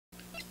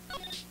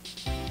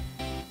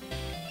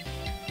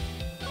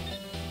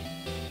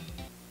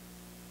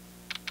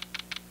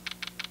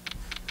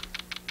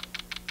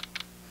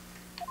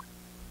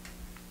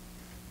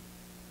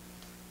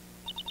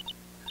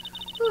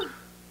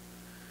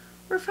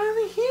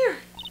finally here.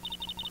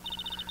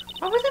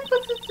 Why would they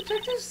put the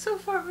detectives so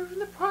far away from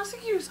the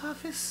prosecutor's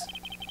office?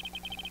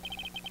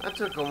 That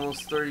took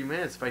almost 30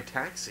 minutes by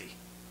taxi.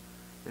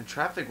 And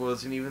traffic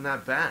wasn't even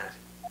that bad.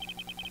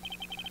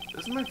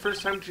 This is my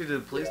first time to the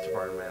police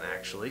department,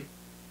 actually.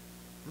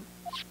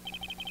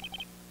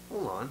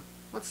 Hold on.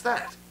 What's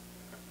that?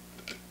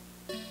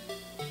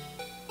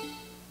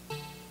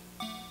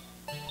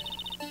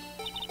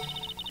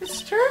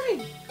 It's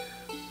disturbing.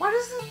 Why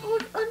does it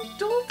look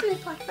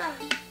unadulterated like that?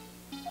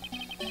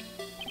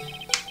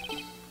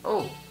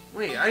 Oh,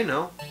 wait, I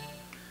know.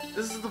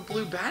 This is the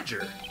Blue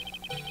Badger.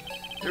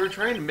 They were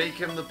trying to make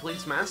him the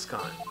police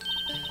mascot.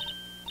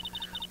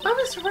 Wow,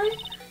 Mr. Wright,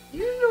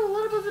 you know a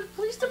lot about the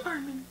police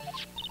department.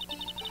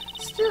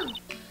 Still,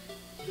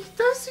 he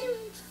does seem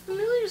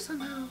familiar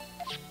somehow.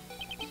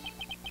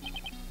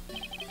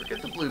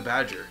 Forget the Blue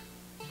Badger.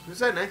 Who's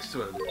that next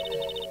to him?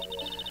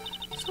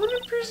 Someone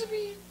appears to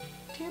be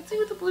dancing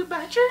with the Blue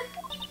Badger?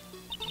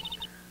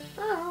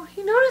 Oh,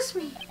 he noticed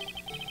me.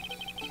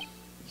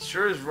 He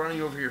sure is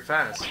running over here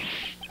fast.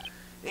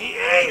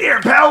 Hey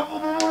there, pal!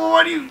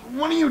 What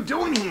are you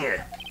doing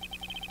here?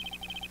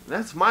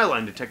 That's my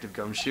line, Detective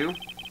Gumshoe.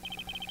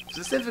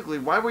 Specifically,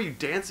 why were you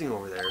dancing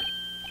over there?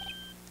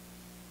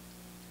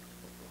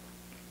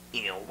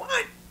 You know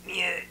what?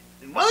 Yeah,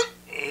 what?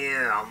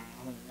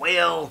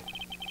 Well...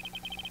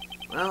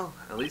 Well,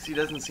 at least he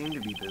doesn't seem to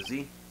be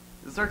busy.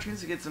 This is our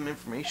chance to get some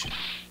information.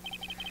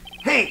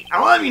 Hey,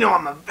 I'll have you know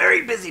I'm a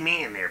very busy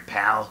man there,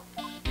 pal.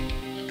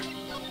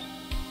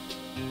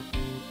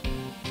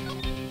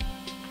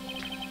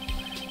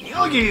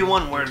 I'll give you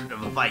one word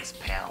of advice,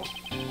 pal.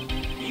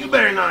 You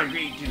better not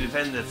agree to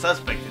defend the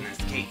suspect in this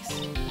case.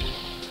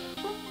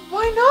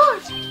 Why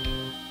not?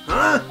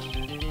 Huh?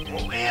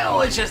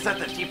 Well, it's just that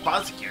the chief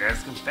prosecutor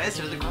has confessed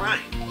to the crime.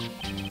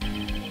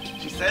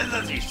 She says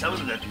that she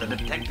summoned the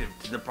detective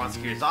to the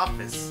prosecutor's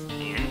office,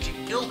 and she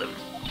killed him.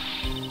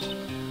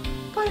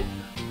 But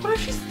what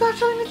if she's not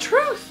telling the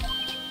truth?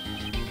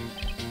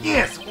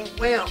 Yes,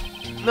 well,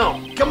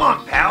 no, come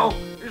on, pal.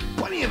 There's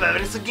plenty of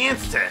evidence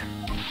against her.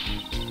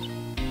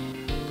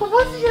 But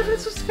what if the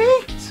evidence was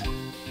faked?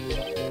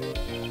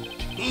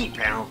 Hey,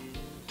 pal.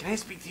 Can I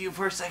speak to you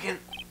for a second?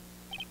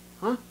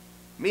 Huh?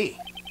 Me?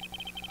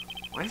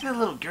 Why is that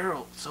little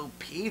girl so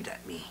peeved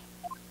at me?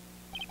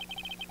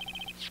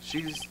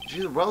 She's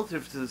a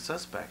relative to the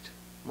suspect.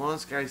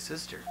 This guy's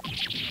sister.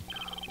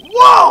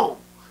 Whoa!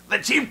 The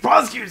chief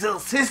prosecutor's little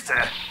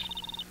sister!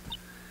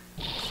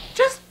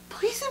 Just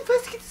please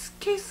investigate this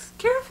case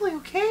carefully,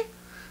 okay?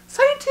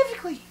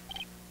 Scientifically.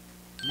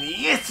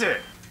 Yes, sir.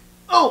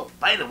 Oh,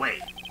 by the way,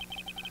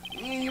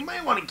 you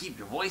might want to keep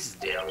your voices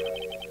down.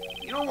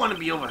 You don't want to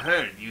be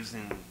overheard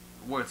using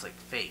words like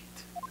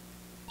faked.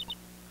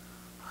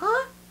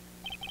 Huh?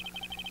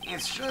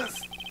 It's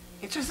just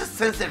a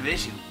sensitive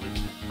issue with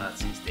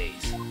us these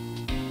days.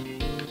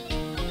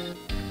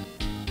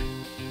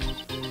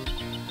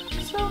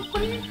 So,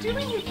 what are you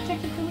doing here,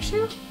 Detective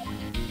Gumshoe?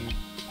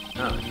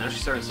 Oh, now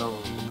she's starting to sound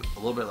a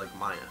little bit like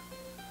Maya.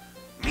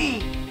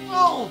 Me?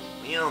 Oh,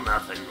 well,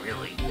 nothing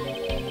really.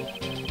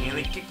 Yeah,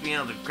 they kicked me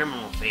out of the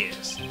criminal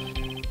affairs.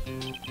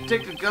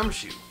 Detective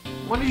Gumshoe,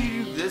 what did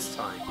you do this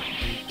time?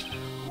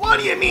 What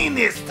do you mean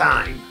this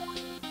time?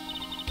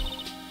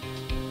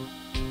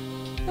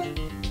 Hey,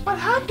 what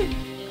happened?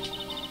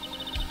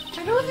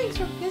 I know things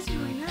are busy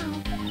right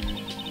now.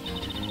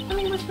 I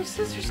mean, with my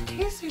sister's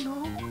case and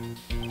all.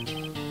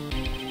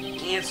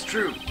 It's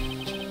true.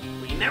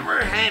 We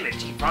never had a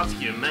chief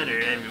prosecutor murder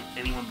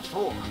anyone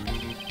before.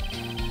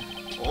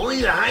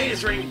 Only the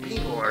highest ranked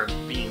people are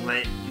being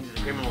let into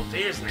the criminal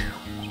affairs now.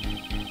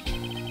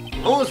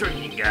 The lowest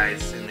ranking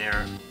guys in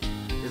there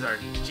is our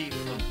chief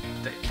of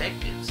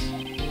detectives.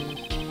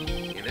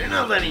 And they're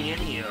not letting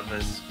any of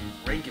us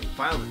rank and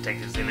file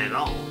detectives in at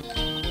all.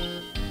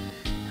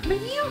 None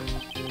of you?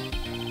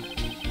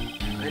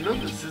 I know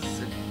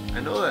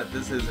that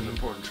this is an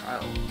important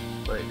trial,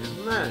 but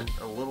isn't that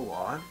a little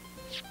odd?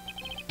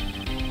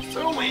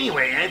 So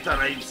anyway, I thought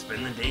I'd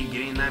spend the day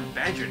getting that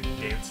badger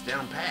dance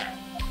down pat.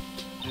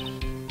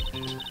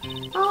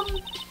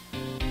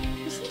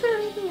 Isn't there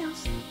anything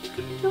else you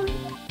could be doing?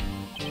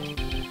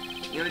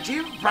 You know, the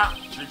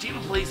chief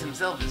of police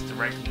himself is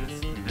directing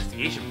this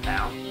investigation,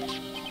 pal.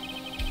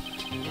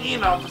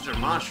 And Officer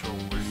Marshall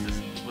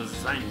was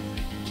assigned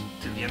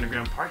to the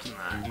underground parking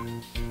lot.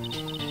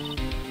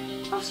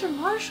 Officer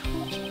Marshall?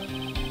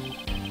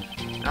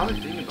 Now that I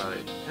think about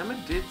it, Emma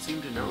did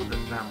seem to know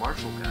that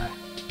Marshall guy.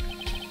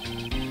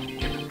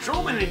 A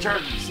patrolman in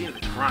charge of the scene of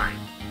the crime.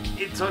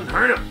 It's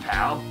unheard of,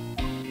 pal.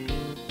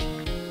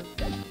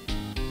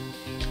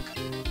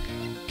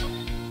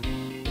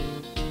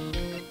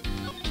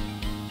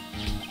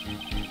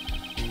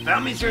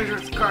 Found Mr.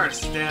 Edgeworth's car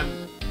stabbed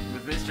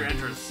with Mr.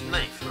 Edgeworth's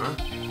knife, huh?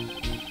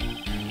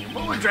 And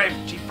what would drive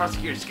Chief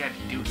Prosecutor Scott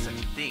to do such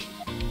a thing?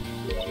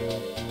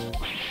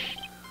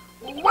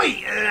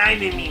 Wait,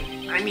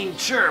 I mean,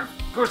 sure,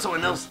 of course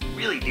someone else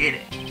really did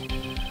it.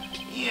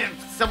 Yeah,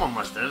 someone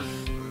must have.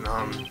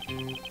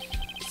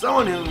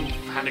 Someone who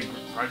had a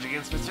grudge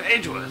against Mr.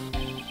 Edgeworth.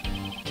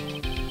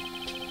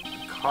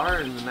 car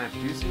and the knife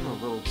do seem a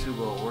little too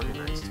well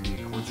organized to be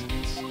a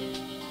coincidence.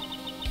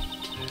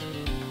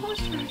 Poor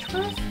Mr.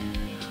 Edgeworth.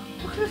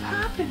 What could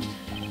have happened?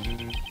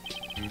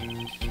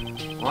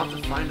 We'll have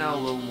to find out a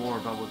little more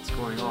about what's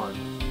going on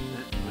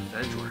with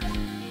Edgeworth.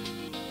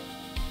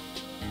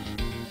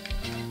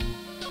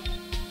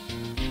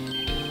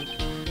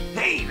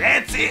 Hey,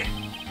 that's it!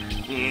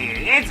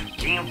 Yeah, that's the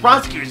King of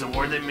Prosecutors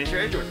Award that Mr.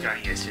 Edgeworth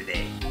got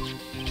yesterday.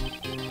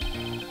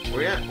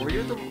 Were you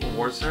at the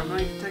award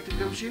ceremony, Detective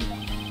Gumshoe?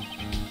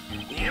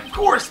 Yeah, of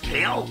course,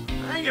 pal.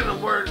 I got an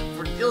award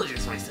for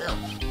diligence myself.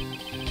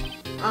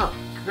 Oh,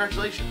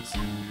 congratulations.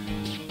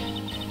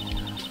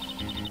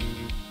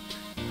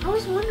 I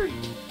was wondering,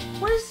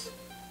 why is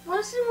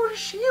he wearing a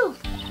shield?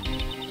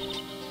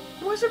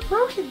 Why is it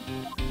broken?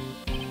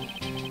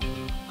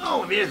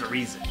 Oh, there's a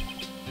reason.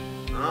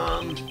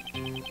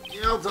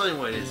 Yeah, I'll tell you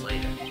what it is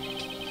later.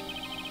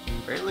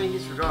 Apparently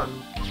he's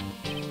forgotten.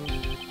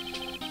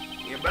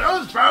 Yeah, but I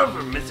was proud of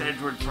Mr.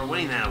 Edgeworth for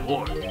winning that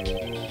award.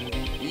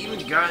 He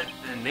even got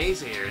the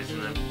naysayers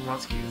in the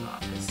prosecutor's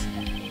office.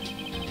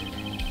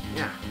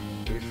 Yeah,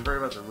 we've heard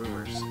about the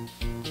rumors.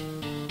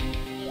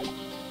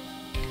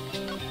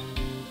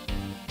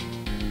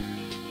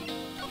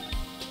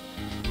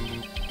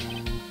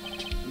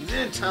 He's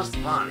in a tough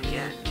spot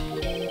again.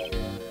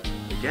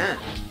 Again?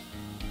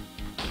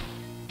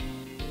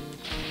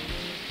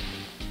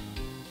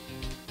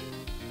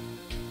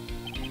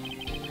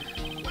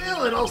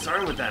 Well, it all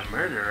started with that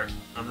murder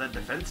of that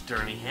defense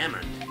attorney,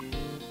 Hammond.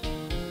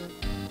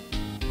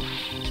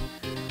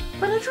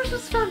 But Edgeworth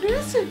was found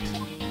innocent.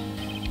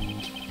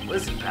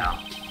 Listen, pal.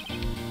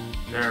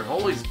 There have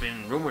always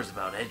been rumors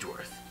about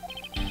Edgeworth.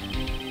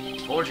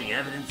 Forging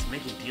evidence,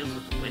 making deals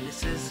with the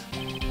witnesses.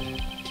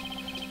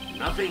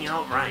 Nothing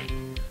outright.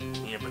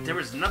 Yeah, but there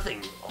was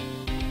nothing.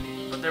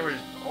 But there were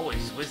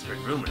always whispered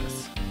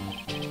rumors.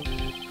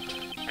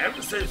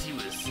 Ever since he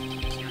was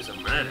accused of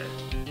murder,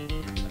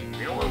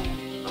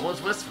 no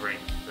one's whispering.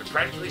 They're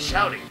practically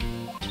shouting.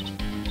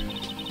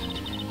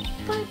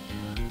 But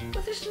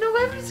there's no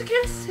evidence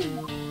against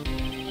him.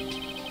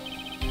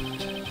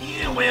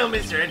 Yeah, well,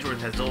 Mr.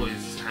 Edgeworth has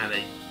always had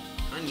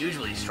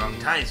unusually strong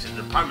ties to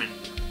the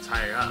department's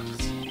higher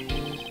ups.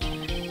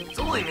 It's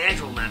only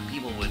natural that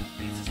people would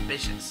be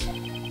suspicious.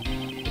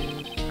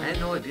 I had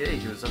no idea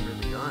he was under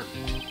the gun.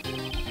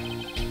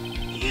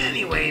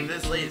 Anyway,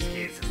 this latest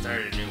case has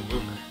started a new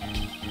rumor.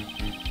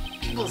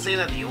 People say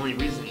that the only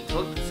reason he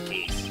took this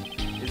case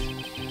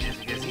is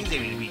because he's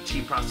aiming to be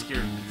chief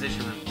prosecutor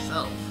position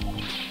himself.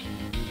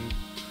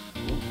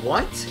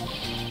 What?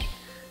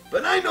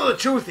 But I know the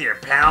truth here,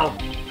 pal.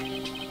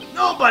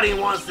 Nobody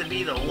wants to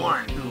be the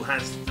one who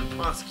has to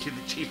prosecute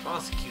the chief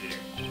prosecutor.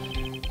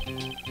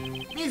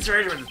 Mr.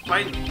 Edgeworth is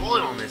biting the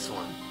bullet on this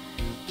one.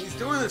 He's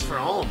doing this for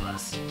all of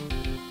us.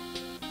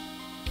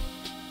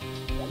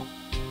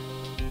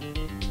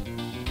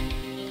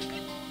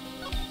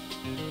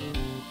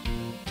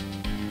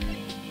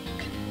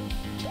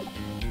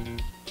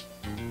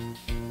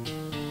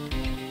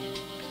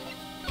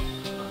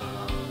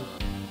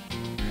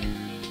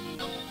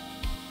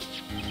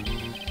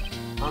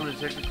 I'm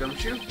Detective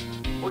Gumshoe?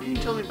 What can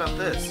you tell me about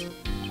this?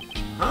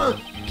 Huh?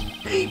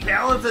 Hey,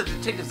 pal, it's a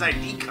detective's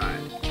ID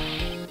card.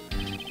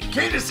 You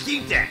can't just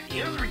keep that.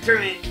 You have to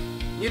return it.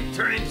 You have to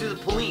turn it to the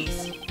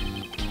police.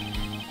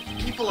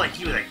 People like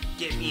you that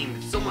get me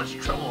in so much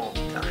trouble all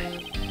the time.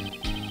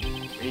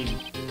 I mean,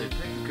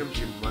 Detective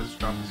Gumshoe must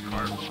drop his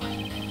card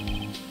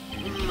line.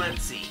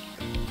 Let's see.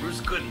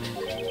 Bruce Goodman.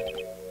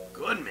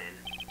 Goodman?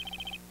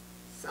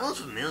 Sounds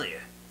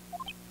familiar.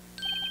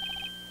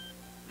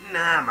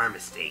 Nah, my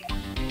mistake.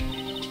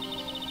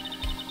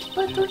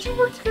 But don't you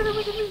work together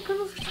with him in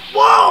criminal justice?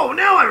 Whoa!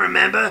 Now I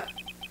remember!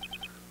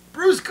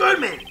 Bruce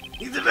Goodman!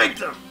 He's the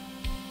victim!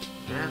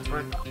 Yeah, that's what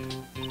I thought.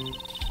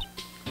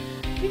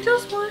 Can you tell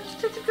us more,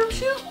 Detective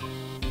Gumshoe?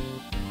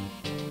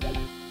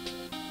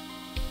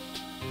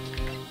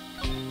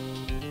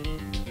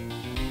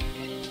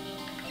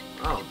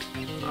 Oh,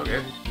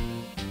 okay.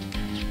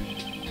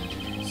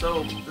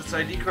 So, this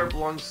ID card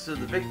belongs to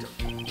the victim.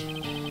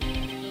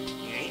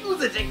 Yeah, he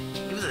was a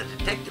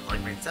detective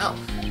like myself.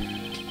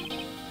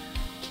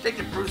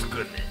 Detective Bruce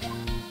Goodman.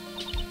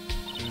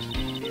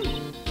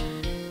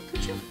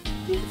 Don't you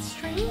think it's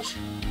strange?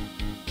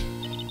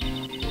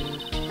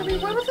 I mean,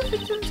 why would the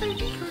victim's ID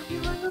card be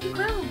lying on the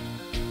ground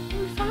when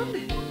we found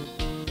it?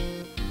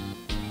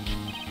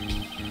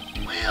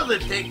 Well,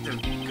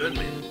 Detective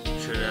Goodman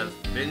should have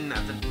been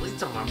at the police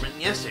department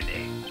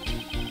yesterday.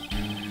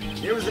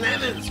 There was an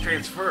evidence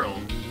transferal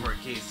for a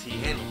case he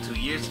handled 2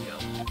 years ago.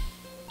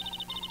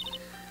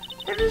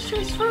 Evidence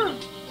transfer.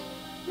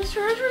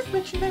 Mr. Edgeworth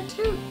mentioned that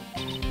too.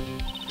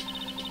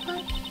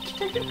 But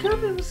Detective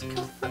Goodman was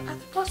killed at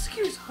the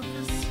prosecutor's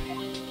office.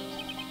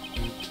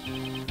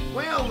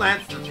 Well,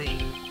 that's the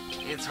thing.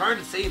 It's hard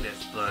to say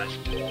this, but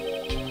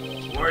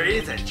word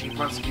is that Chief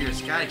Prosecutor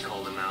Sky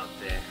called him out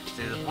there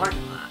to the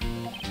parking lot.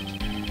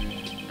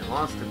 And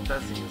lost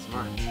confessing as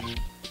much.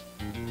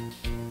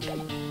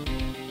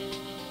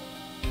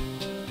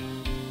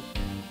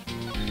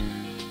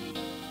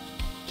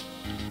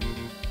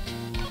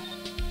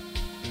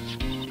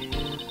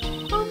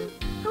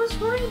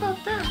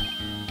 about that?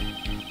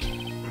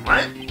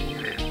 What?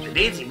 The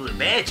Dancing Blue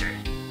Badger?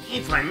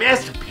 It's my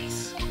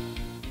masterpiece.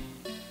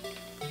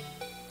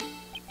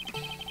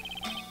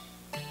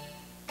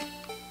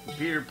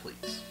 Computer,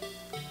 please.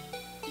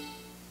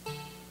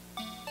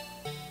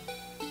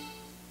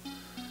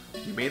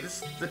 You made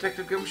this,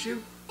 Detective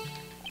Gumshoe?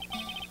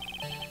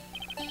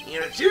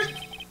 You know,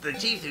 the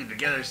chief threw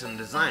together some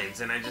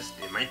designs, and I just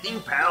did my thing,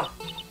 pal.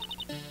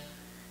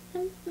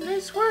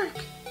 Nice work.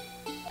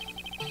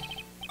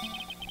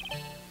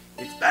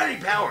 It's battery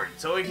powered,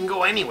 so it can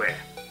go anywhere.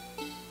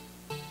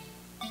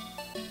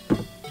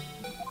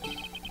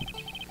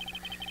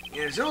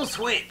 There's no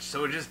switch,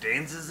 so it just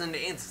dances and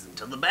dances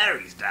until the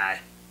batteries die.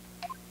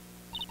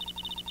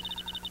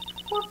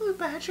 Poor Blue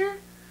Badger.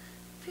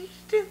 Faded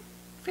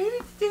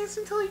to dance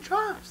until he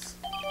drops.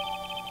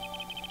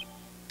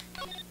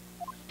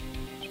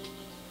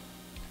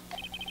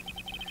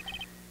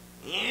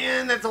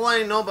 And that's all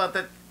I know about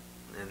that.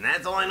 And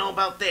that's all I know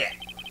about that.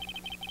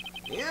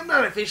 Yeah, I'm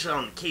not officially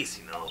on the case,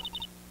 you know.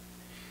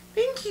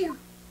 Thank you.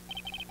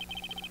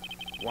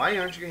 Why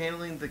aren't you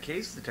handling the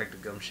case,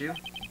 Detective Gumshoe?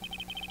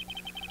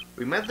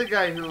 We met the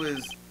guy who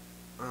is...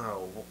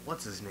 Oh,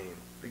 what's his name?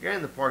 The guy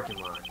in the parking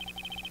lot.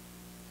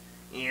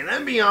 And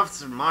that'd be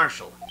Officer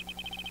Marshall.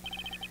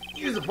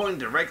 He was appointed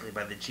directly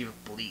by the chief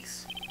of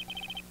police.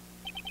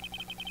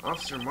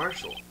 Officer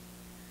Marshall?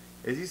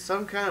 Is he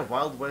some kind of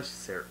Wild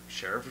West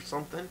sheriff or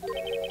something?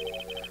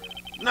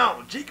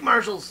 No, Jake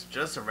Marshall's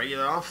just a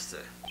regular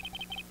officer.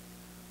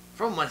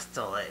 From West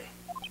LA.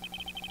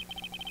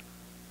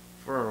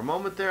 For a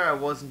moment there, I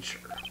wasn't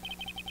sure.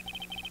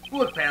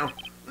 Look, pal,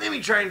 let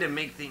me try to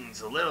make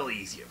things a little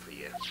easier for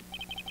you.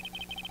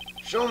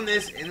 Show them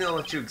this, and they'll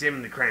let you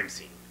examine the crime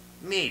scene.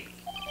 Maybe.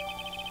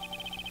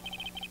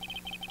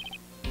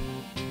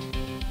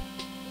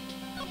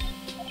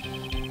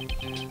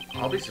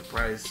 I'll be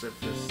surprised if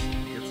this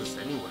gets us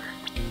anywhere.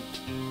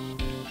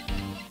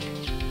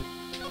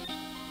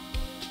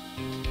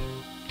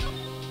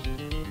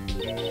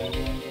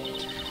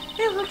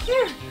 Hey, look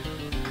here.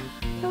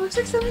 It looks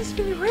like something's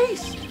been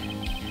erased.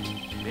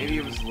 Maybe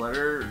it was a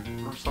letter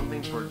or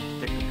something for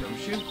Detective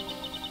Gumshoe?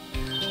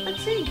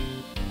 Let's see.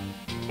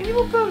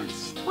 Animal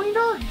boats, $20.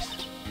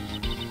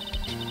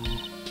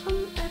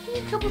 I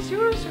think a couple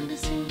zeros are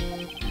missing.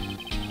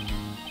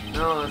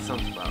 No, that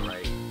sounds about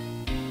right.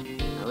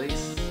 At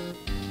least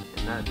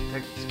in that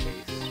detective's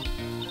case.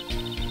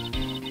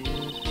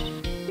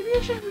 Maybe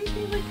I should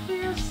rethink my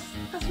career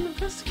as an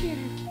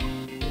investigator.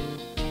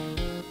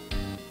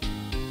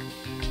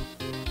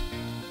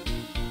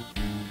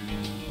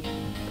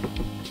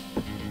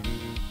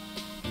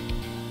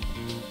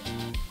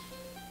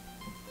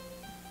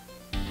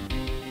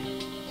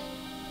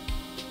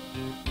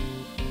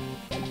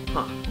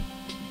 Huh.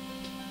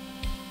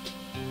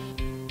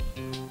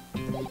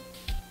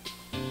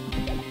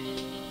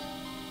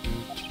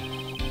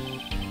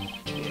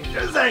 It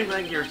does act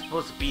like you're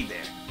supposed to be there,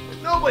 but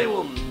nobody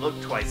will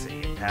look twice at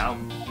you, pal.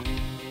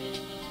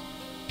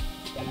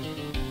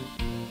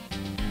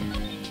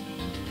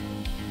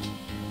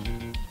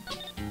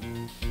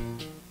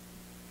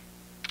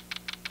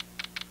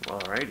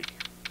 Alrighty.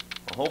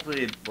 Well,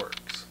 hopefully it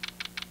works.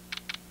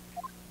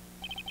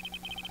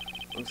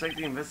 Looks like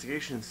the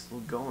investigation is still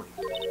going.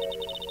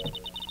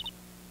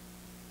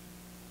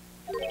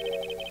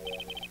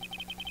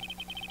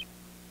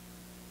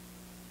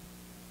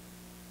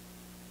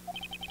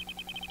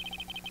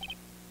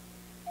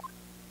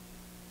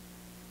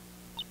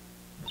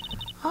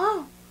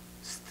 Oh,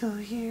 still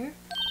here?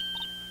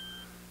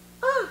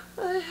 Ah,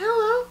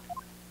 hello.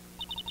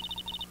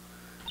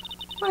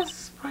 Why the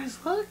surprise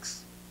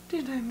looks?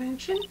 Did I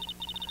mention?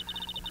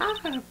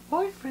 I've got a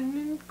boyfriend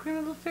in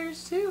criminal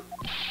affairs too.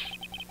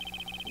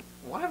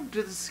 What happened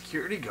to the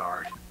security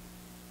guard?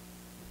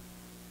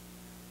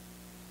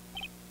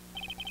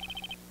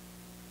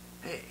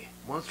 Hey,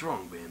 what's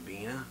wrong,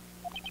 Bambina?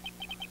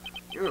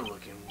 You're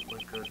looking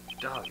like a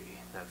doggy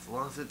that's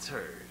lost its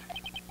herd.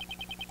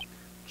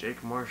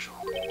 Jake Marshall.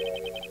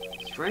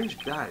 Strange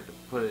guy to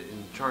put it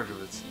in charge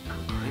of its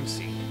crime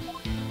scene.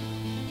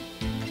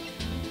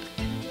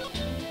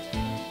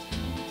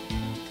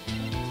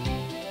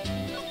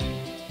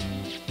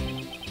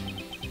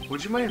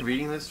 Would you mind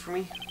reading this for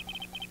me?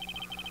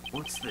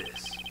 What's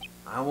this?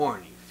 I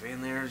warn you,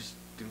 fanlares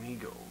do me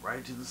go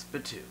right to the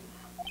spittoon.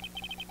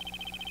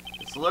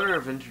 It's a letter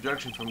of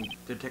introduction from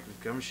Detective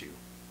Gumshoe.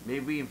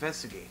 May we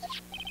investigate?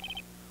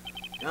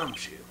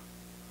 Gumshoe?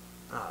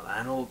 Ah,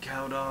 that old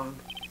cow dog?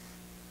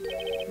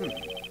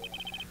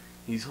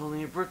 He's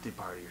holding a birthday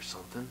party or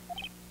something.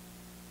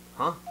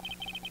 Huh?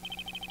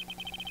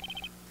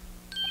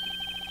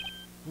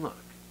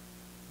 Look,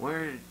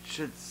 where it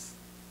should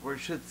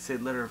say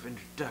letter of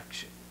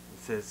introduction, it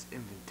says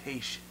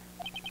invitation.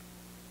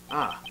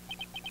 Ah,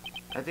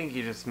 I think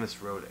you just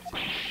miswrote it.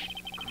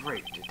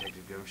 Great,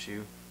 Detective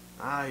Gumshoe.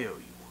 I owe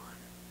you one.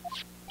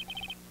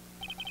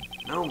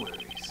 No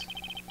worries.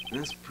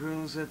 This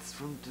proves it's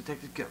from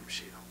Detective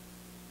Gumshoe.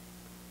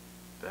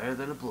 Better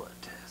than a blood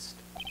test.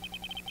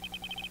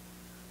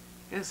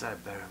 Guess I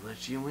better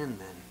let you in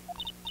then.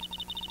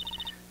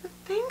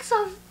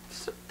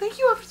 Thank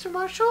you, Officer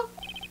Marshall.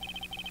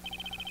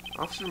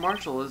 Officer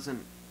Marshall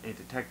isn't a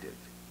detective.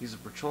 He's a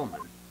patrolman.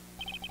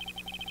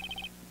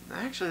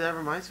 Actually, that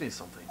reminds me of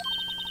something.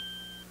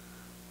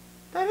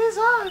 That is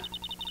odd.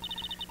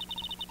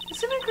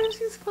 Isn't a crime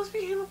scene supposed to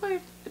be handled by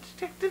a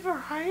detective or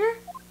higher?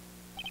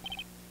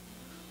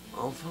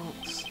 Well,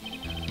 folks,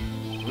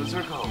 who's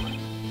our calling?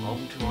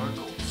 Welcome to our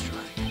gold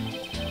strike.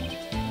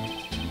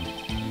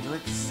 We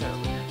like the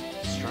settler.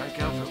 Strike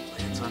out for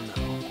lands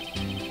unknown.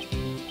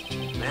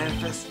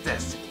 Manifest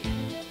destiny.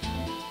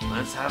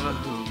 Let's have a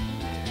hoot.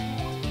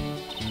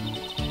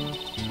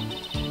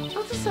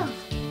 Note to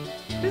self.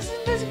 Business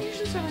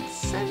investigations are like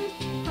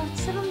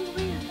settling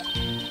land.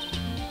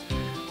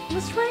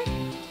 Miss Wright,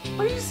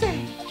 what do you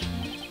say?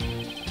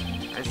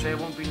 I say I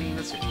won't be needing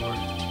this anymore.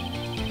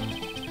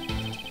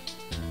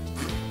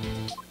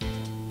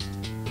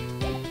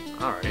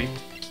 Alright.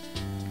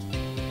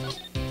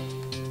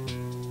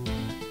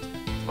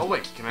 Oh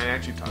wait, can I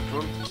actually talk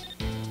to him?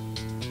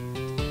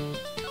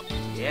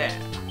 Yeah.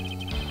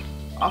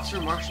 Officer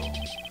Marshall,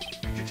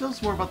 could you tell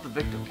us more about the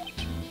victim?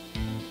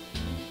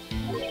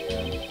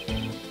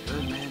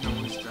 Good men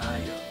always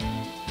die young.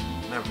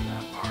 Remember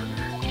that,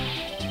 partner.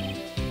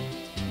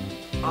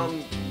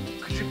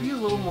 Could you be a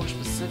little more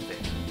specific?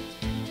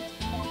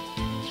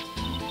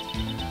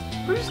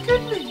 Bruce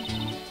Goodman.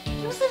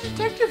 He was a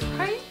detective,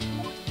 right?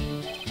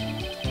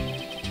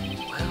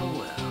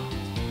 Well,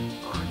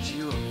 aren't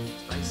you a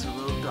nice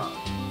little dog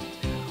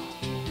now?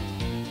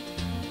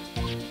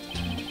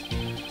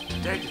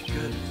 Detective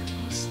Goodman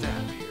was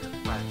stabbed here at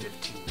 5:15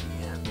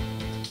 p.m.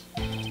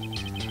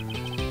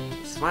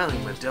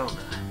 Smiling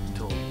Madonna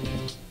told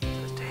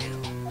the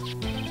tale.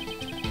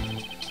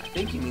 I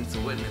think he means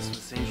the witness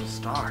was Angel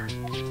Star.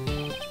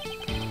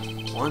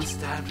 One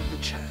stabbed in the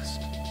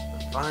chest. A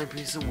fine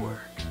piece of work.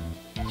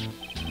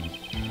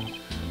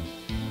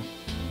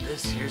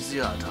 This here's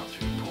the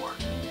autopsy report.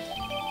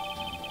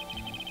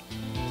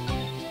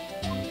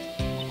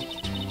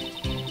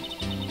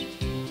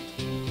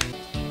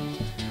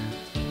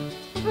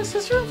 Was my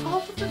sister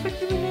involved with the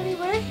victim in any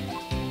way?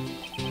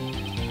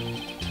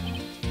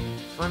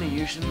 Funny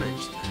you should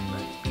mention that,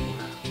 Buddy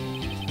Beamer.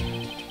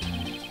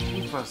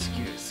 Chief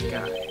Prosecutor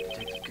Scott and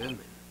Detective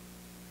Goodman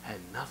had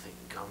nothing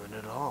in common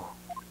at all.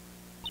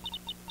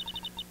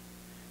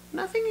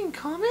 Nothing in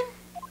common?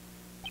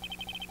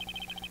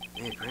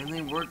 They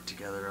apparently worked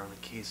together on a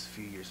case a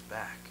few years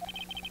back.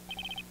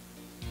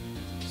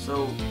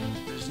 So,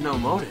 there's no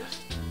motive.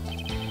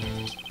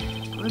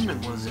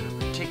 Goodman wasn't a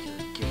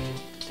particularly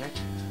gifted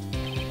detective.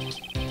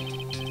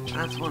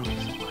 That's one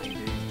reason why he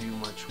didn't do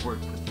much work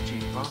with the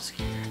chief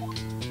prosecutor.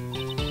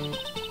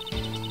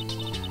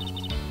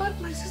 But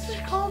my sister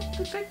called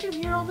the victim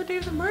here on the day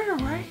of the murder,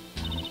 right?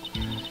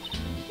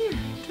 Here,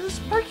 to this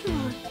parking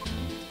lot.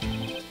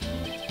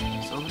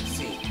 So it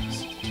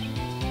seems.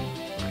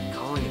 By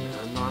calling an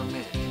unarmed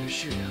man to a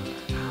shootout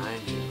at high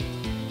noon.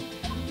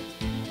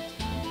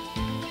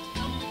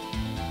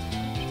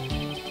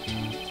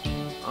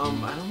 I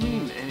don't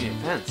mean any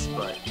offense,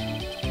 but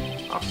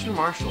Officer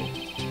Marshall,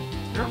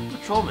 you're a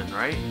patrolman,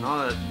 right?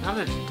 Not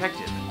a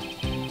detective.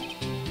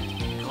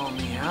 Call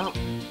me out,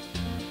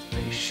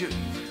 they shoot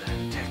you for that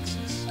in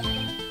Texas.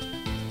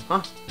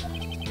 Huh?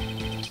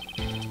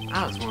 I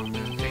was one of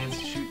them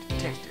fancy shoot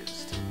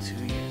detectives till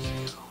 2 years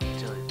ago, to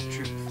tell you the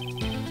truth.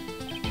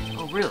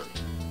 Oh, really?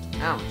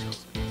 Now he tells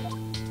me.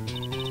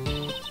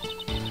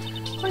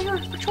 But you're a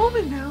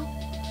patrolman now.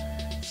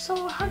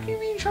 So how can you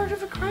be in charge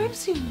of a crime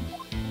scene?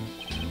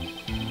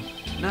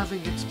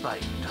 Nothing gets by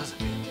you, does it,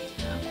 baby?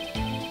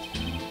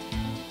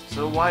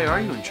 So why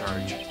are you in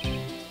charge?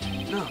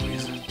 No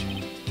reason.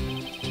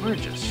 We're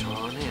just short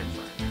on hands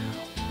right now.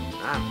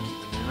 I'm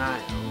keeping an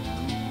eye out in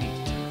the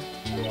meantime.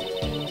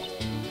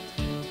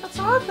 That's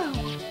odd, though.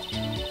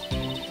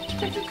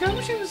 Detective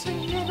Gumshoe was saying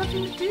he had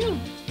nothing to do.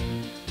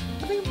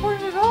 Nothing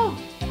important at all,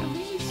 at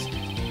least.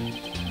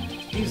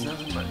 He's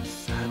nothing but a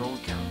sad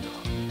old cow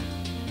dog.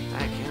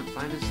 I can't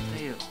find his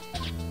tail.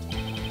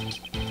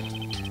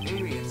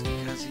 Maybe it's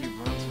because he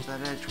runs with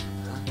that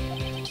Edgeworth, huh?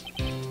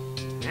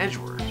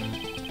 Edgeworth?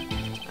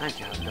 That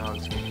cow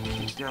dog's been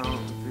kicked out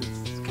of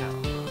his cow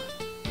hunt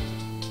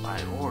by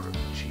an order of the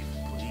chief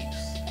of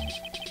police.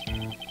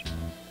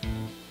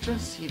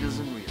 Just he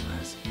doesn't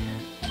realize it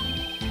yet.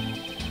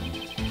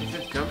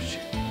 Detective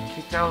Gumshoe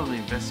kicked out of the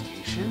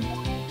investigation?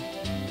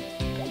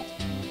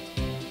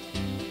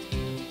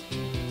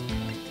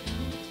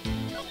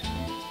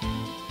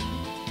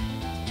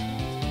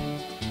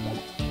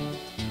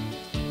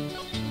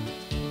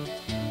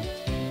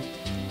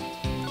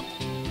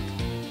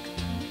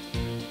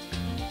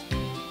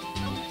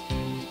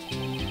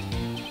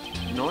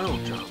 An oil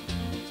drum.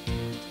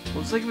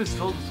 Looks like it was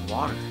filled with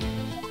water.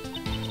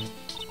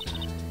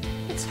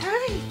 It's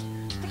heavy.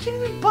 I can't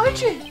even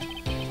budge it.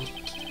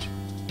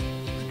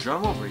 The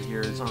drum over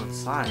here is on its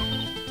side.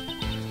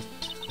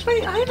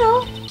 Wait, I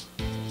know.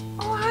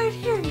 I'll hide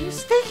here and do a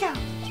stakeout.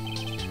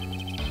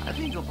 I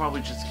think he'll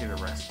probably just get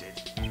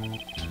arrested.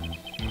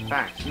 In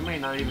fact, he may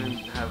not even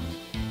have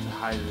to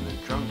hide in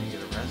a drum to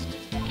get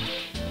arrested.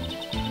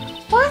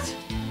 What?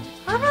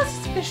 I'm not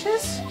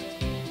suspicious.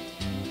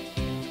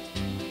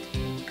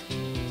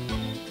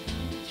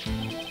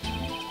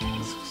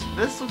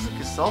 This looks like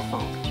a cell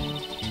phone.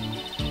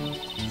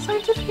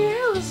 Scientific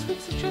analysts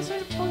would suggest I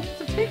point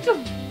to the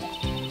victim.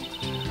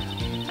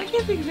 I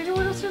can't think of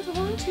anyone else it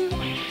belonged to.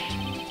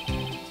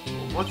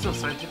 What's so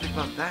scientific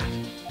about that?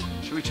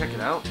 Should we check it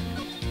out?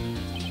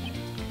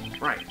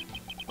 Right.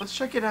 Let's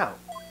check it out.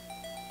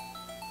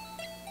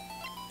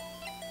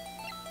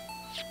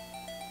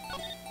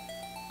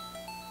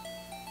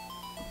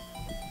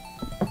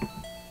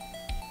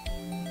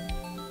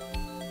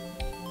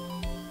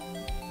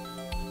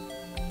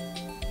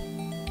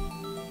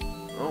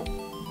 Oh,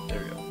 there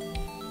we go.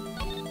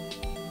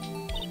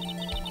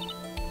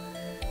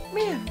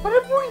 Man, what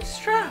a boring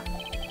strap.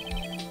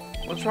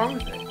 What's wrong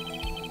with it?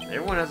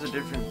 Everyone has a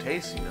different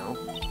taste, you know.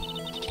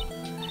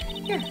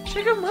 Here,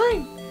 check out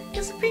mine.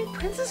 It's a pink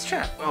princess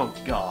strap. Oh,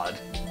 God.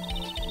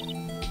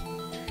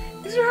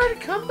 These are hard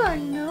to come by,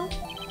 you know.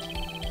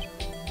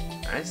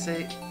 I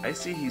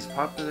see he's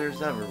popular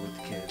as ever with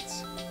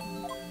kids.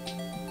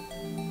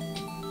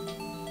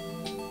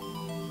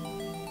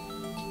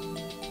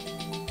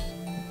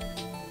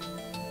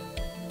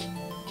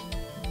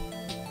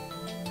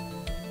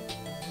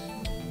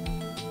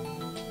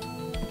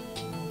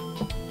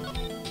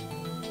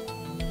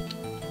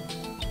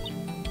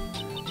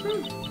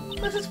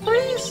 But it's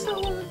placed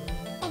on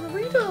the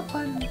redial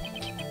button.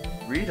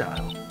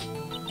 Redial?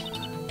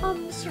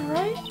 Mr.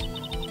 Wright?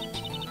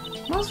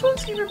 Most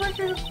phones keep a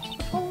record of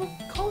all the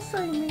calls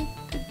that you made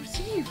and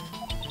received.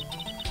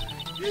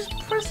 You just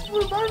press the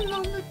blue button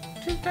on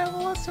to dial the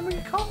last number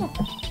you called.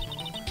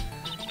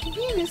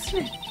 Convenient,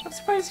 isn't it? I'm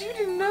surprised you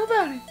didn't know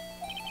about it.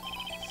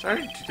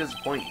 Sorry to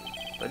disappoint you,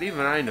 but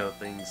even I know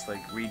things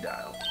like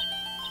redial.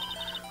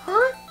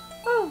 Huh?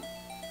 Oh,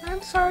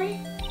 I'm sorry.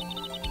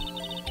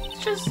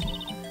 It's just,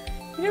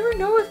 you never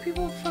know with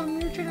people from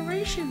your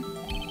generation.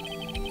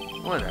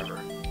 Whatever.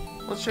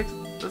 Let's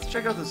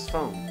check out this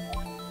phone.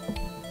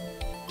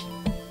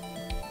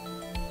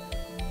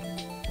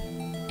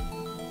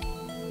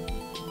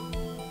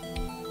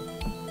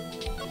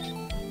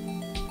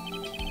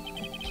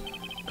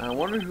 I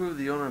wonder who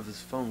the owner of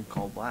this phone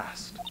called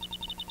last.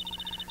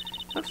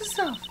 Note to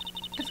self,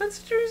 defense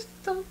attorneys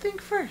don't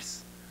think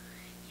first.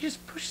 He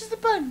just pushes the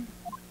button.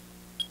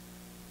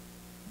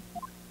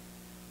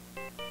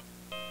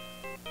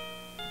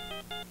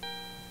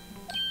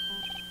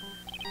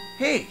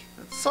 Hey,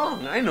 that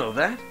song, I know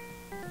that.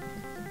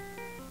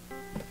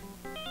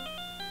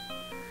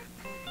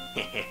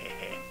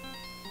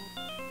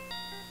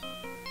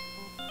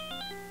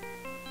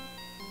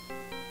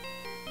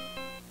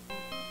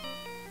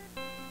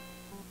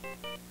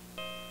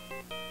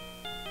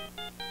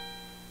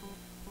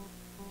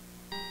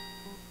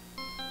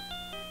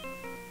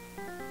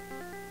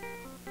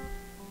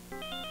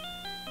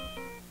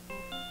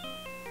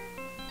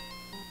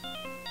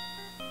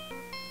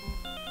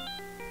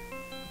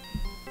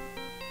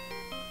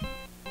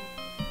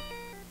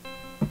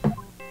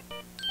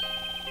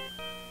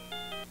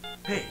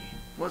 Hey,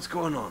 what's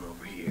going on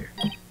over here?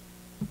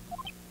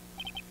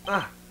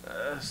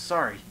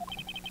 Sorry.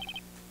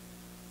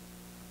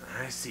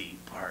 I see,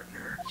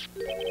 partner.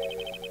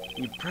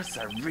 You pressed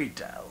that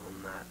redial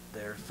on that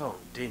there phone,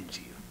 didn't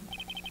you?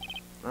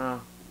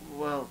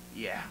 Well,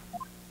 yeah.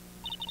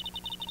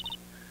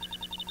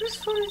 Whose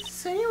phone is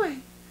this anyway?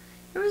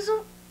 It was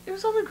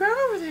on the ground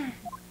over there.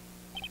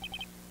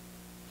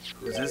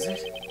 Whose is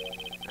it?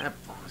 That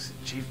belongs to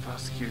Chief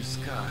Prosecutor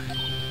Sky.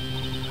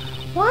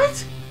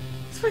 What?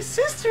 It's my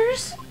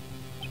sister's.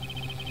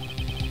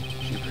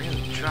 She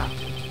really dropped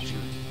it when she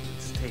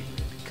was taken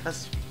into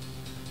custody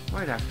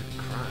right after the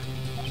crime.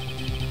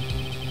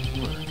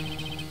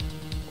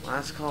 Look,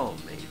 last call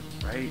made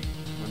right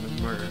when the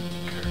murder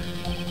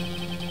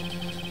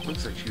occurred.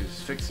 Looks like she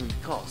was fixing to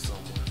call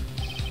someone.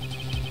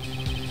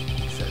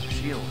 Except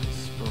she only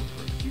spoke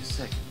for a few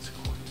seconds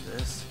according to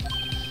this.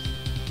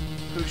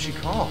 Who'd she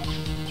call?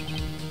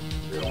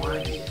 No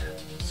idea.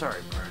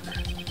 Sorry, partner.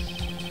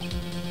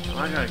 Now,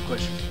 I got a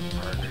question for you,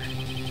 partner.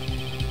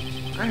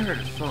 I heard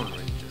a phone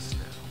ring just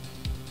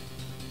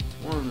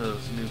now. One of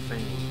those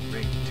newfangled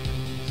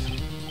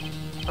ringtones.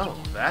 Oh,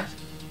 that?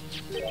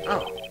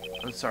 Oh,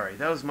 I'm sorry.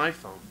 That was my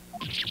phone.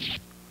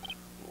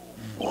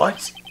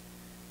 What?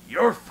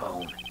 Your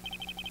phone?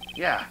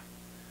 Yeah.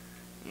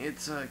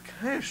 It's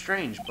kind of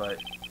strange, but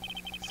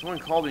someone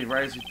called me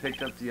right as we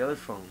picked up the other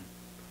phone.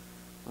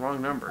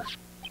 Wrong number.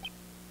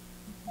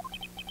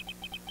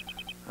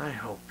 I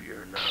hope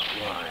you're not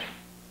lying.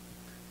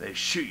 They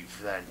shoot you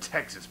for that in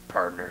Texas,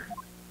 partner.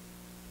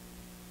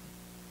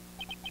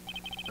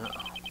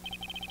 Uh-oh.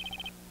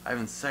 I've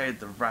incited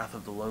the wrath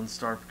of the Lone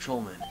Star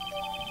Patrolman.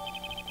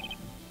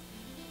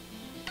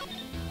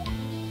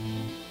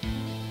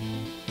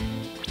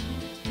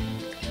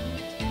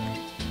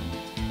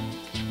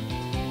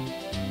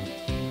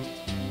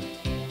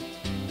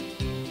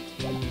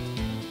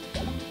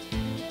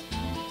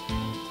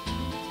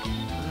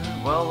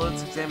 Well,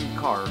 let's examine the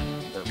car a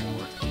bit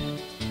more.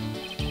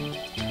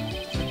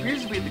 It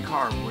appears to be the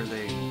car where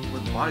the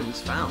body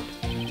was found.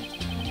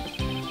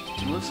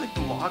 It looks like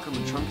the lock on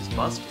the trunk is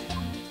busted.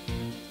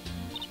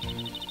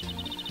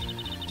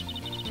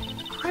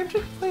 The crime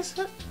took place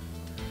at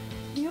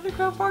the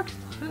underground parking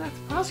lot at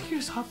the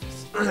prosecutor's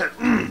office.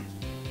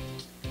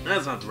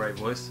 That's not the right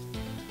voice.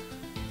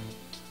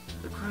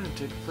 The crime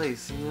took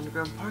place in the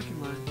underground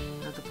parking lot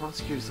at the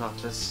prosecutor's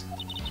office.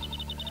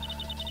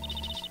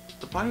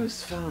 The body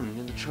was found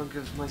in the trunk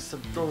of my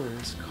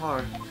subordinate's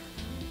car.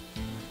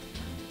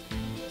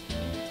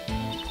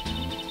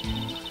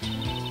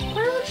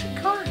 Why was your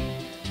car?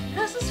 It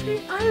has the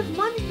screen, I have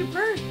money to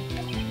burn.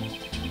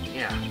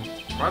 Yeah,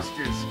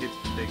 prosecutors get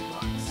the big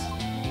bucks.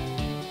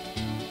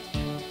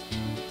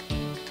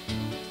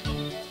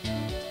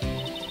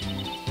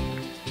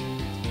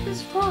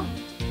 It's wrong.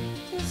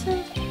 Is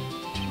it?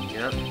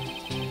 Yep.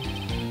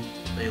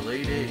 They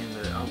laid it in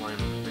the outline of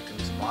the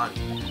victim's body.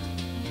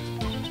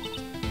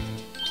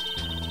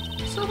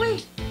 So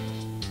wait.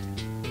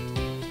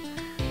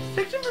 The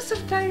victim must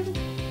have died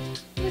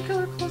when the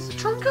killer closed the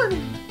trunk on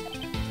him.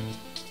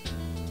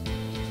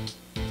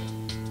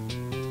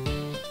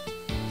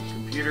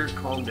 Computer,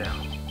 calm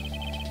down.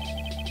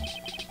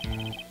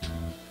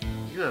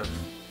 You have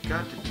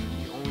got to be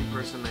the only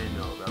person I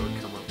know that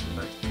would come up with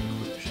that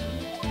conclusion.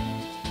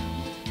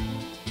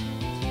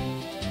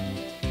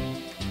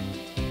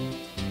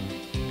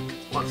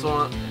 What, so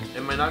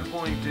am I not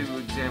going to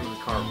examine the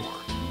car more?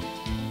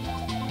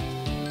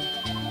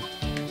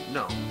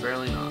 No,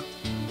 apparently not.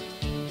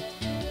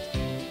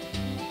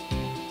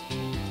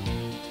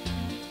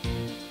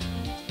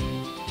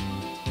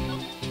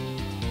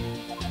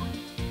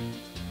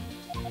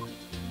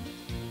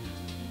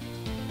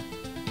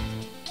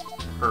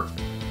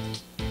 Perfect.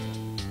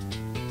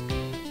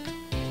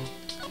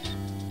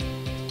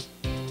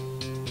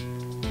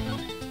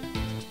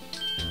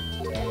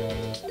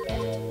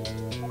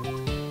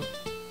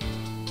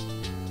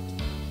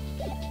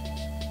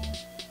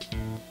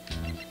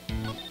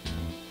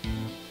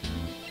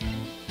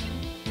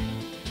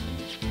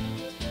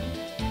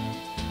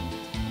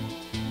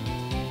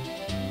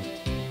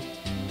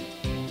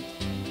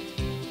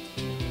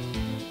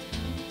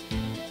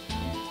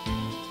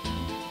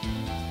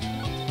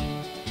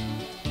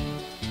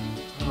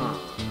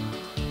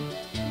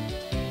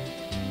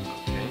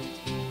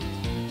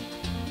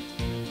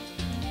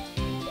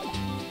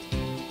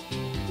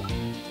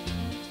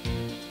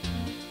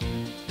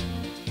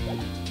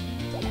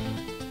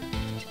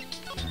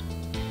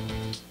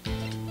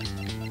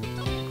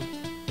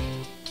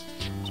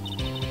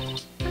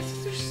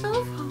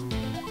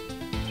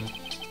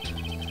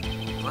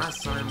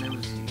 Last time it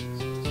was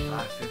used was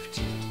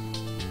 5:15,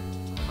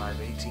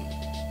 5:18,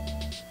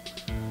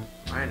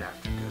 right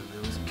after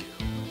Goodman was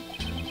killed.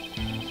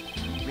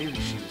 Maybe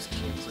she was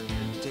canceling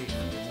her date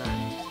for the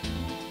night.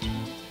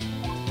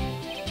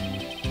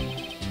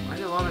 Why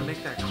did Lana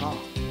make that call?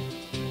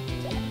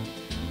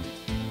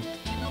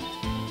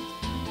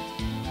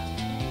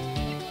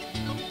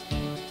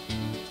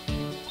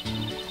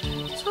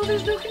 So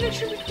there's no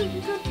connection between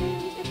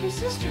Goodman and my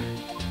sister.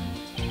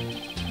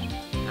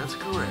 That's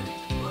correct.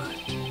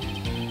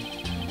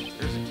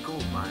 There's a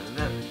gold mine of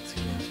evidence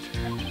against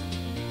her.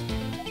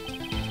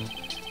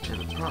 And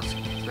the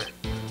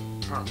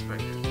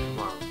prospector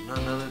tomorrow is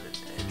none other than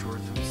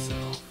Edgeworth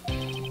himself.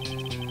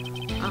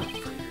 I'm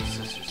afraid your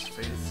sister's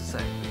fate is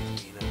decided,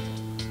 Tina.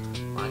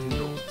 My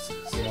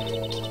condolences.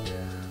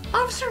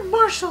 Officer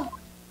Marshall!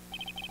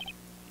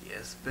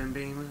 Yes,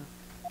 Bambina?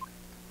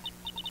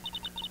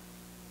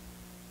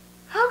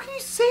 How can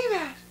you say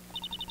that?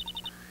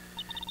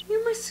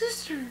 You're my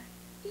sister.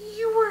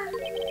 You were...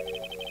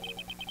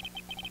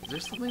 Is there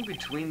something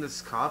between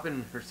this cop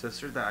and her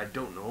sister that I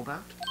don't know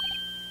about?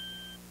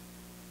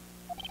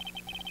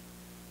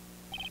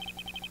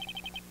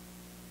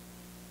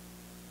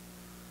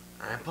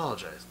 I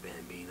apologize,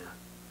 Bambina.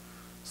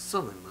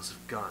 Something must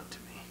have gone to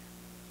me.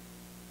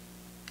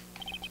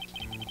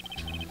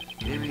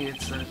 Maybe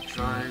it's that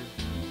dry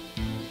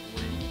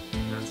wind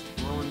that's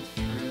blowing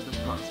through the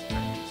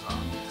prospector's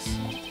office.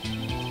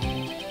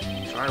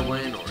 Dry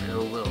wind or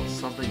ill will,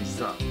 something's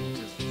up.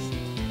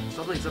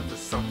 Something's up to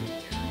something here.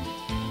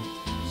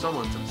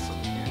 Someone's up to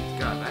something here.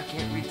 God, I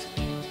can't read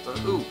today. But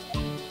who?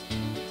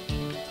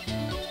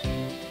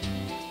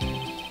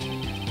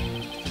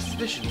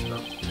 Suspicions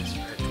about Mr.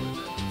 Edgeworth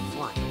have been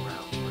flying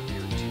around for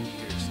nearly 2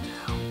 years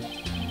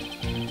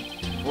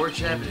now.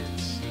 Forged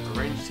evidence,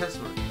 arranged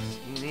testimonies,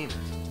 you name it.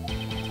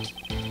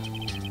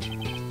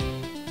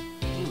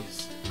 He was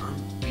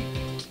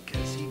unbeatable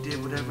because he did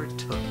whatever it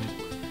took to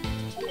win.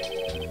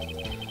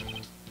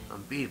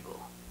 Unbeatable.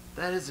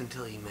 That is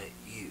until he met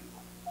you.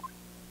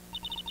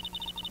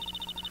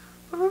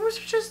 But rumors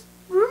are just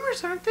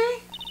rumors, aren't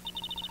they?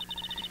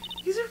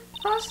 These are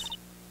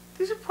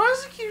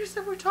prosecutors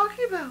that we're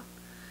talking about.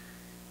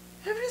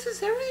 Evidence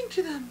is everything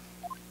to them.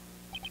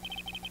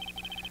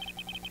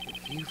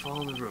 If you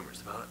follow the rumors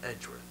about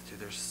Edgeworth to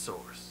their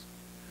source,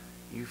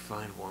 you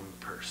find one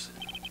person.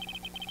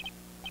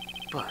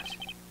 But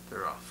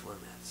they're off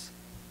limits.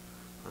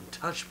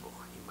 Untouchable,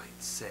 you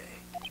might say.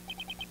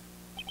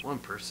 One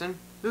person?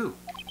 Who?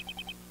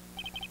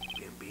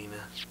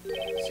 Bambina,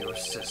 it's your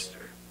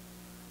sister.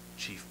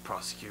 chief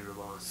prosecutor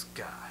lost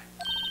guy.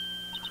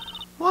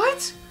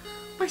 What?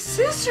 My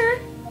sister?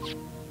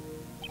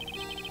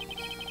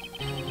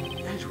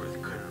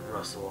 Edgeworth couldn't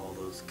rustle all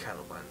those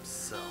cattle by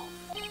himself.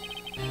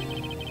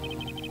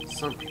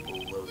 Some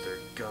people load their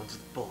guns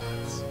with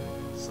bullets.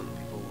 Some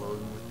people load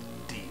them with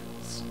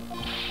deals.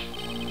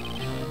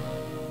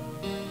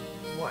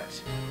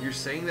 What? You're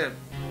saying that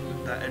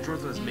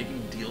Edgeworth was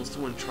making deals to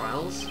win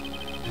trials?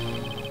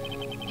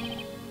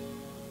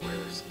 Where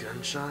there's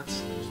gunshots,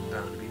 there's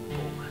bound to be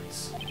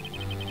bullets.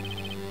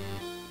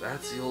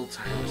 That's the old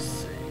timers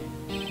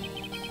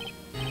saying.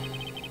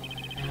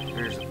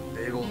 There's a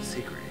big old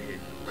secret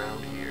hidden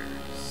around here,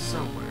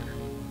 somewhere.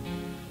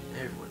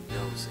 Everyone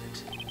knows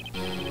it.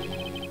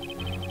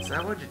 Is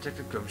that why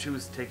Detective Gumshoe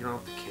was taken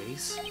off the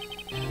case?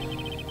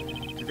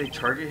 Did they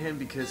target him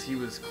because he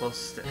was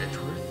closest to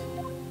Edgeworth?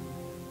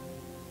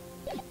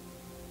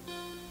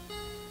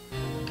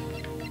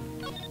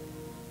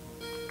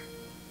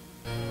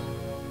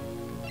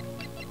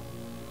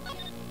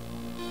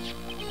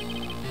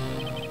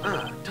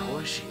 Ah,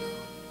 toy shield.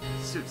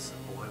 Suits the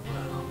boy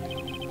well.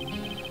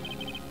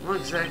 What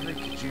exactly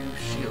could you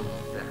shield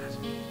with that?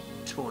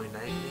 Toy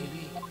knight,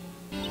 maybe?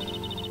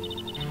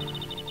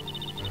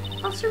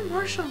 Officer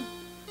Marshall,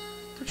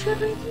 don't you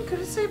have anything good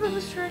to say about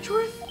Mr.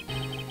 Edgeworth?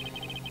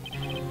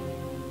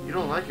 You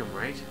don't like him,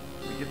 right?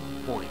 We get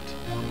the point.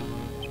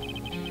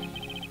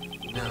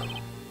 No.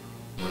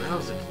 When I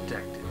was a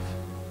detective,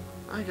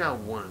 I got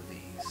one of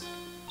these.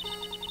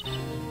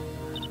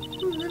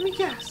 Let me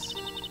guess.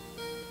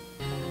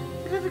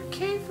 Did it have a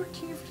K for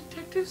King of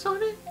Detectives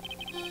on it?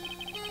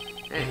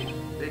 Hey,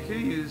 they could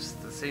use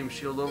the same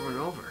shield over and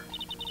over.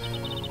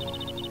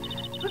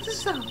 What's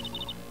this sound?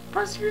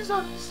 Prosecutor's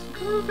office and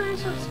criminal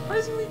affairs are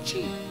surprisingly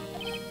cheap.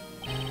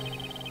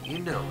 You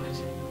know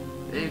it.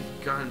 They've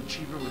gotten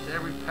cheaper with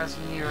every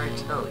passing year, I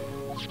tell you.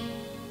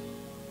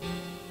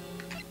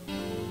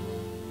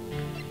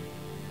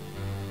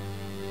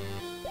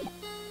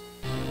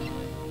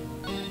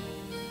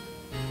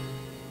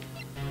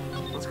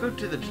 Let's go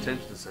to the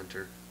detention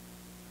center.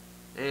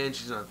 And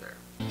she's not there.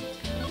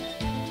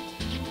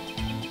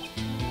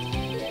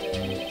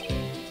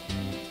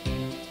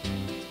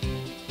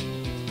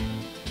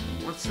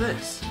 What's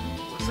this?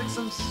 Looks like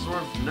some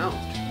sort of note.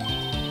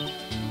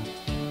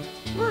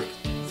 Look,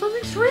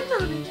 something's written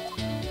on it.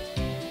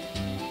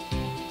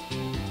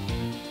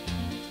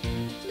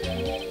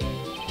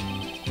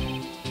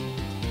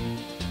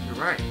 You're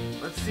right.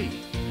 Let's see.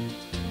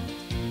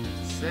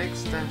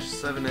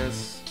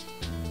 6-7S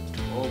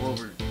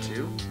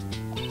 12/2?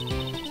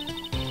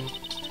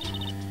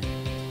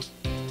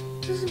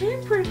 There's an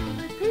imprint on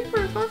that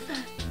paper above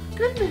that.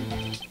 Goodman.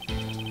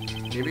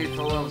 Maybe it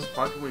fell out of his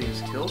pocket when he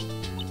was killed?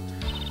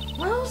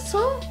 Well,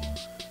 so?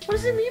 What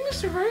does it mean,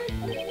 Mr. Wright?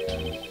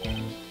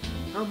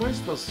 How am I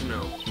supposed to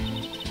know?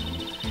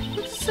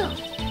 Look this up.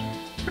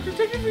 Our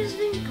detective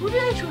reasoning, go to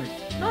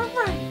Edgeworth, not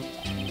Wright.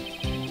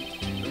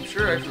 I'm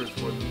sure Edgeworth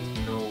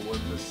wouldn't know what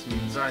this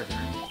means either.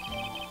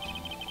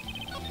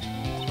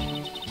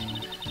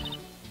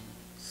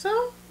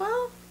 So,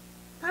 well,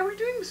 how are we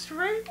doing, Mr.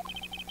 Wright?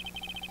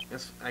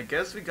 I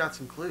guess we got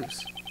some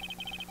clues.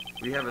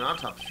 We have an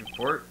autopsy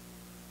report,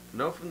 a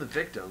note from the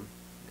victim,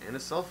 and a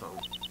cell phone.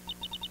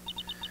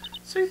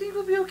 So you think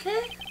we'll be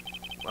okay?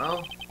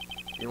 Well,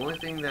 the only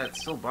thing that's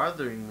still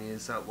bothering me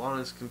is that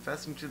Lana's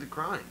confessing to the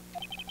crime.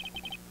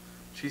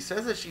 She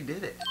says that she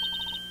did it.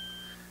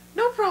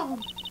 No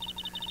problem.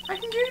 I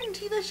can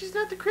guarantee that she's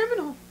not the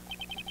criminal.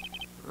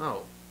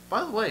 Oh,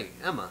 by the way,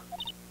 Emma,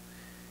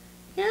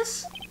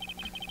 Yes?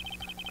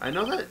 I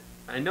know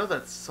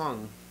that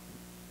song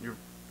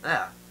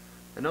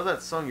I know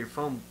that song your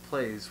phone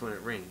plays when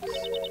it rings.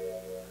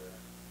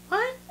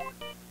 What?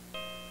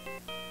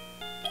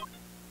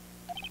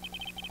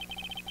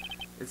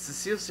 It's the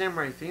Seal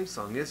Samurai theme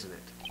song, isn't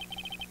it?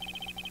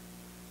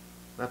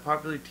 That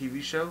popular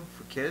TV show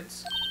for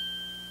kids?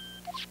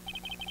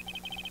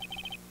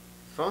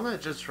 The phone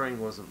that just rang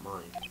wasn't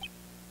mine.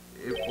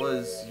 It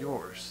was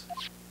yours.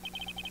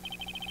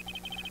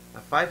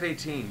 At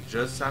 5:18,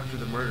 just after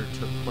the murder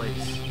took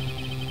place,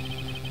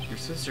 your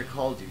sister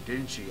called you,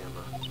 didn't she,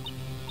 Emma?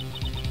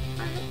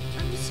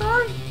 I'm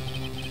sorry.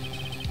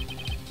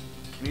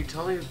 Can you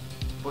tell me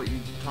what you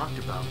talked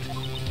about?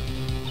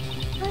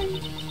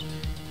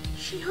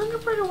 She hung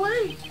up right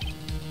away.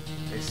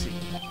 I see.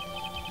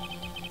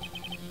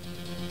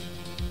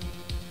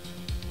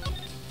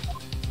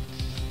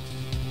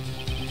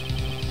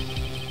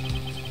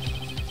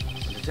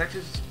 The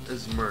detective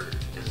is murdered,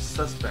 and the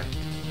suspect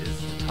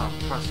is the top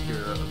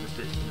prosecutor of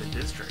the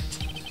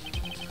district.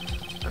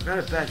 I've got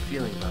a bad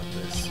feeling about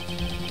this.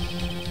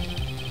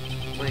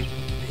 Like,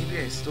 maybe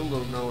I still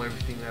don't know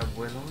everything that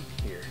went on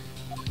here.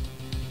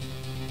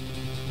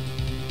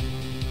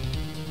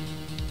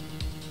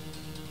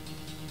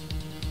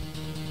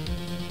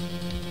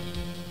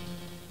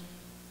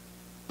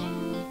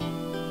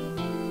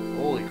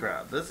 Holy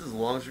crap, this is the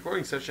longest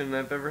recording session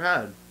I've ever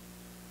had.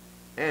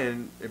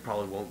 And it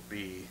probably won't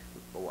be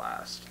the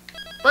last.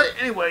 But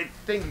anyway,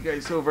 thank you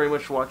guys so very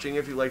much for watching.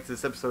 If you liked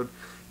this episode,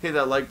 hit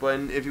that like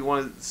button. If you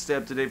want to stay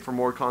up to date for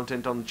more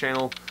content on the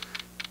channel,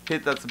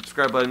 hit that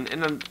subscribe button.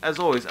 And as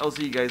always, I'll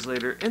see you guys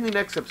later in the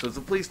next episode.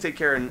 So please take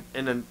care,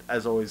 and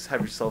as always,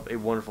 have yourself a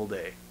wonderful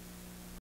day.